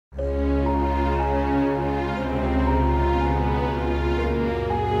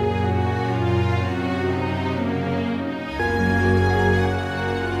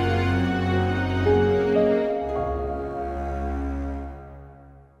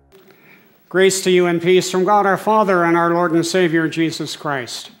Grace to you and peace from God our Father and our Lord and Savior, Jesus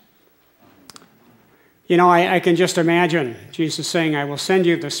Christ. You know, I can just imagine Jesus saying, I will send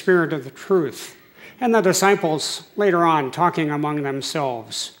you the Spirit of the truth. And the disciples later on talking among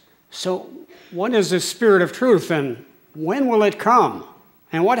themselves. So what is the Spirit of truth and when will it come?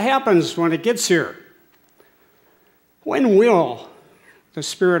 And what happens when it gets here? When will the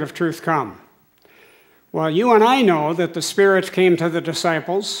Spirit of truth come? Well, you and I know that the Spirit came to the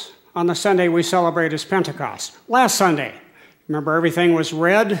disciples on the Sunday we celebrate as Pentecost. Last Sunday, remember everything was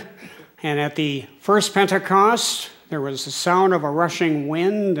red, and at the first Pentecost, there was the sound of a rushing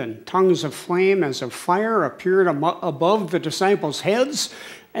wind, and tongues of flame as of fire appeared above the disciples' heads,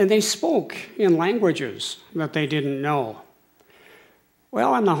 and they spoke in languages that they didn't know.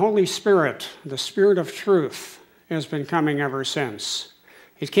 Well, and the Holy Spirit, the Spirit of truth, has been coming ever since.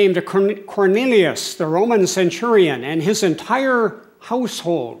 It came to Cornelius, the Roman centurion, and his entire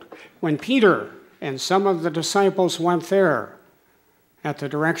household when Peter and some of the disciples went there at the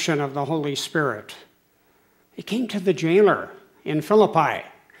direction of the Holy Spirit. It came to the jailer in Philippi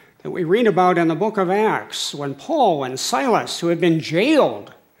that we read about in the book of Acts when Paul and Silas, who had been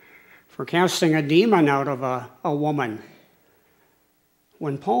jailed for casting a demon out of a woman,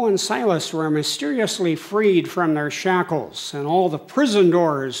 when Paul and Silas were mysteriously freed from their shackles and all the prison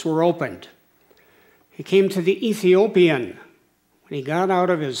doors were opened. He came to the Ethiopian when he got out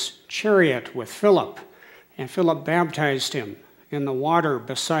of his chariot with Philip, and Philip baptized him in the water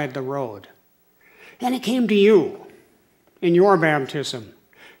beside the road. And it came to you in your baptism.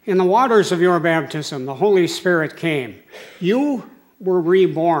 In the waters of your baptism, the Holy Spirit came. You were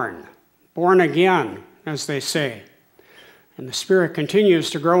reborn, born again, as they say. And the Spirit continues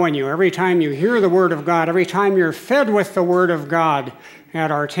to grow in you every time you hear the Word of God, every time you're fed with the Word of God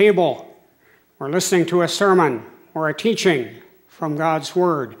at our table, or listening to a sermon or a teaching from God's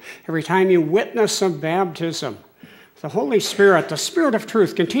Word, every time you witness a baptism. The Holy Spirit, the Spirit of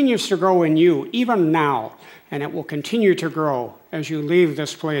truth, continues to grow in you even now, and it will continue to grow as you leave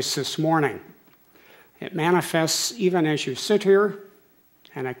this place this morning. It manifests even as you sit here,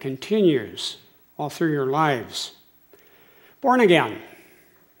 and it continues all through your lives. Born again,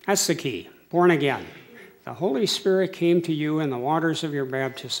 that's the key, born again. The Holy Spirit came to you in the waters of your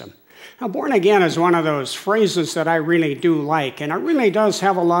baptism. Now, born again is one of those phrases that I really do like, and it really does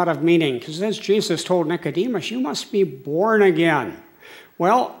have a lot of meaning, because as Jesus told Nicodemus, you must be born again.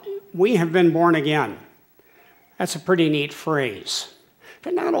 Well, we have been born again. That's a pretty neat phrase.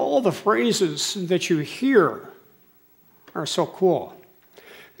 But not all the phrases that you hear are so cool.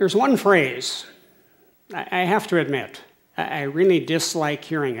 There's one phrase, I have to admit, I really dislike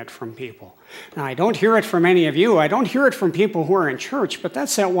hearing it from people. Now, I don't hear it from any of you. I don't hear it from people who are in church, but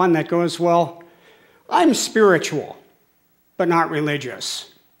that's that one that goes, well, I'm spiritual, but not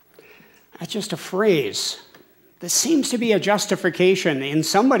religious. That's just a phrase that seems to be a justification in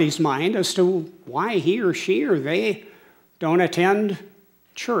somebody's mind as to why he or she or they don't attend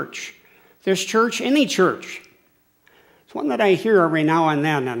church. This church, any church. It's one that I hear every now and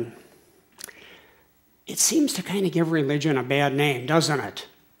then, and it seems to kind of give religion a bad name, doesn't it?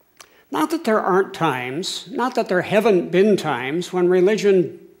 Not that there aren't times, not that there haven't been times when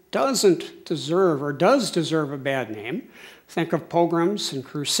religion doesn't deserve or does deserve a bad name. Think of pogroms and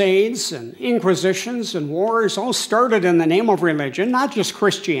crusades and inquisitions and wars, all started in the name of religion, not just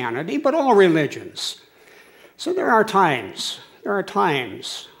Christianity, but all religions. So there are times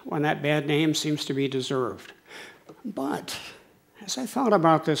when that bad name seems to be deserved. But as I thought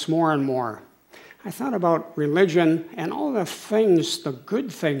about this more and more, I thought about religion and all the things, the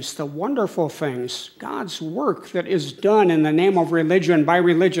good things, the wonderful things, God's work that is done in the name of religion by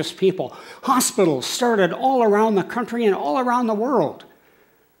religious people. Hospitals started all around the country and all around the world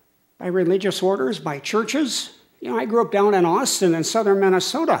by religious orders, by churches. You know, I grew up down in Austin in southern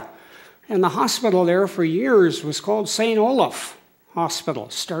Minnesota, and the hospital there for years was called St. Olaf Hospital,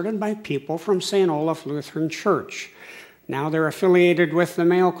 started by people from St. Olaf Lutheran Church. Now they're affiliated with the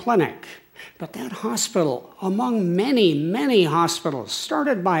Mayo Clinic. But that hospital, among many, many hospitals,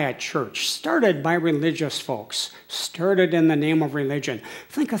 started by a church, started by religious folks, started in the name of religion.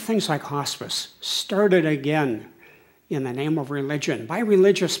 Think of things like hospice, started again in the name of religion, by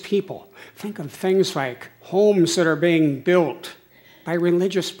religious people. Think of things like homes that are being built by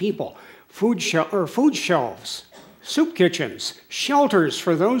religious people, food shelves, soup kitchens, shelters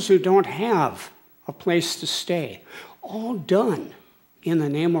for those who don't have a place to stay, all done in the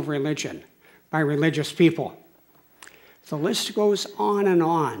name of religion by religious people. The list goes on and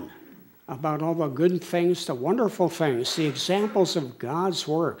on about all the good things, the wonderful things, the examples of God's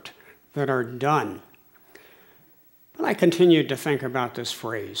work that are done. But I continued to think about this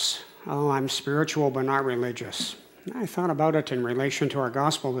phrase, oh, I'm spiritual but not religious. I thought about it in relation to our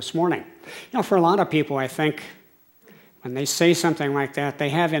gospel this morning. For a lot of people, I think, when they say something like that, they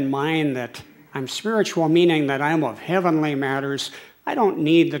have in mind that I'm spiritual, meaning that I'm of heavenly matters. I don't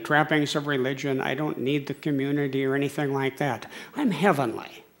need the trappings of religion. I don't need the community or anything like that. I'm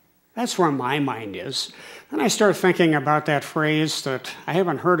heavenly. That's where my mind is. And I start thinking about that phrase that I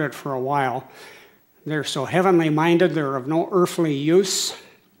haven't heard it for a while. They're so heavenly minded, they're of no earthly use.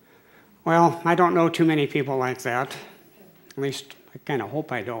 Well, I don't know too many people like that. At least I kind of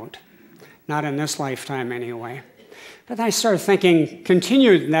hope I don't. Not in this lifetime anyway. But I started thinking,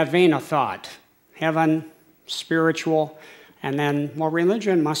 continued in that vein of thought. Heaven, spiritual, and then, well,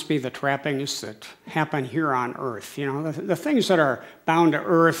 religion must be the trappings that happen here on earth. The things that are bound to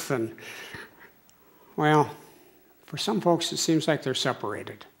earth. And, well, for some folks, it seems like they're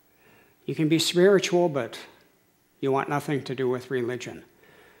separated. You can be spiritual, but you want nothing to do with religion.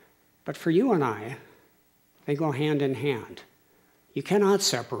 But for you and I, they go hand in hand. You cannot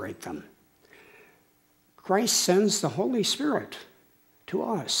separate them. Christ sends the Holy Spirit to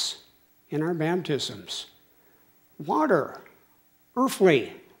us in our baptisms. Water,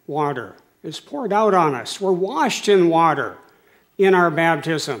 earthly water, is poured out on us. We're washed in water in our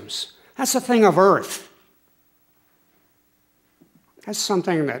baptisms. That's a thing of earth. That's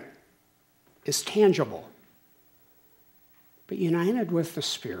something that is tangible. But united with the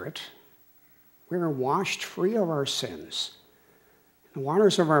Spirit, we are washed free of our sins. In the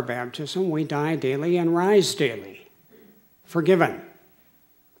waters of our baptism, we die daily and rise daily. Forgiven.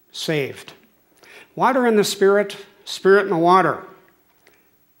 Saved. Water in the Spirit, Spirit in the water.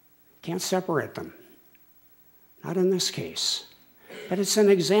 Can't separate them. Not in this case. But it's an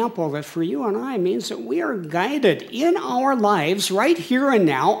example that for you and I means that we are guided in our lives right here and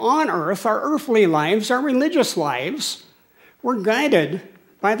now on earth, our earthly lives, our religious lives. We're guided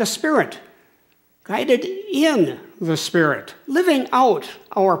by the Spirit, guided in the Spirit, living out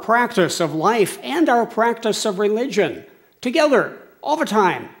our practice of life and our practice of religion together all the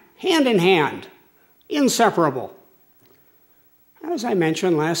time, hand in hand, inseparable. As I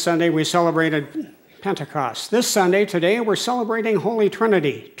mentioned, last Sunday we celebrated Pentecost. This Sunday, today, we're celebrating Holy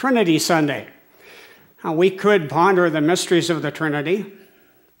Trinity, Trinity Sunday. Now, we could ponder the mysteries of the Trinity,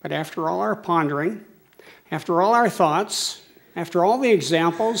 but after all our pondering, after all our thoughts, after all the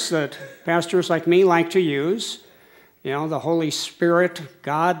examples that pastors like me like to use, the Holy Spirit,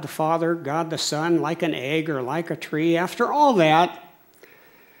 God the Father, God the Son, like an egg or like a tree, after all that,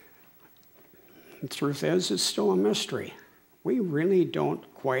 the truth is, it's still a mystery. We really don't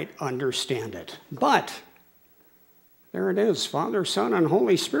quite understand it. But there it is, Father, Son, and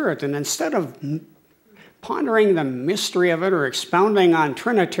Holy Spirit. And instead of pondering the mystery of it or expounding on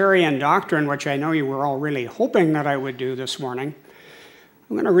Trinitarian doctrine, which I know you were all really hoping that I would do this morning,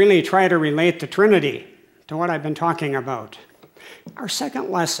 I'm going to really try to relate the Trinity to what I've been talking about. Our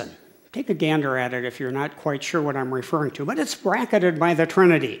second lesson, take a gander at it if you're not quite sure what I'm referring to, but it's bracketed by the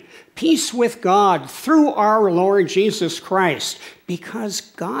Trinity. Peace with God through our Lord Jesus Christ, because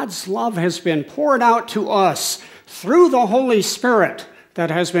God's love has been poured out to us through the Holy Spirit that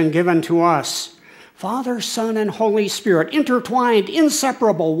has been given to us. Father, Son, and Holy Spirit, intertwined,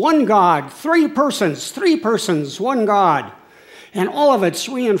 inseparable, one God, three persons, one God. And all of it's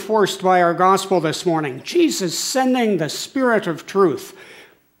reinforced by our gospel this morning. Jesus sending the Spirit of truth,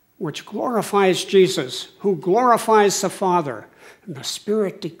 which glorifies Jesus, who glorifies the Father. And the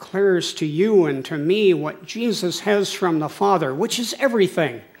Spirit declares to you and to me what Jesus has from the Father, which is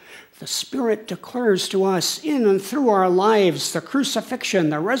everything. The Spirit declares to us in and through our lives the crucifixion,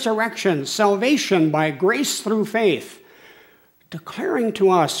 the resurrection, salvation by grace through faith, declaring to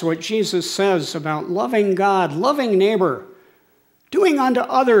us what Jesus says about loving God, loving neighbor, doing unto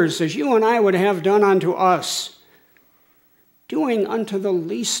others as you and I would have done unto us, doing unto the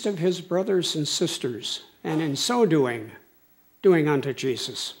least of his brothers and sisters, and in so doing, doing unto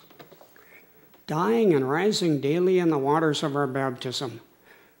Jesus. Dying and rising daily in the waters of our baptism,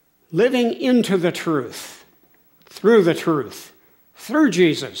 living into the truth, through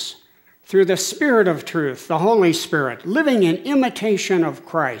Jesus, through the Spirit of truth, the Holy Spirit, living in imitation of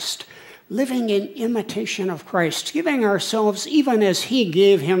Christ, giving ourselves even as he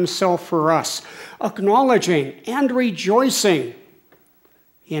gave himself for us, acknowledging and rejoicing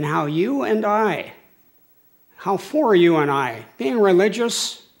in how you and I, being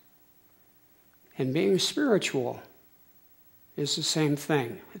religious and being spiritual is the same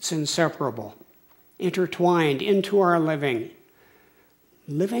thing. It's inseparable, intertwined into our living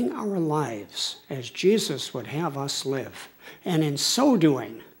our lives as Jesus would have us live. And in so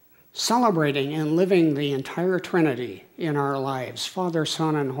doing, celebrating and living the entire Trinity in our lives, Father,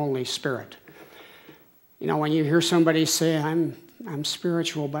 Son, and Holy Spirit. You know, when you hear somebody say, I'm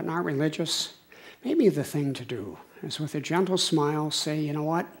spiritual but not religious, maybe the thing to do is with a gentle smile say, you know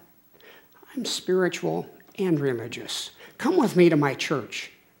what? I'm spiritual and religious. Come with me to my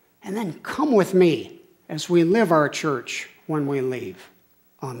church, and then come with me as we live our church when we leave.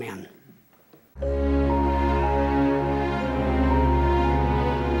 Amen.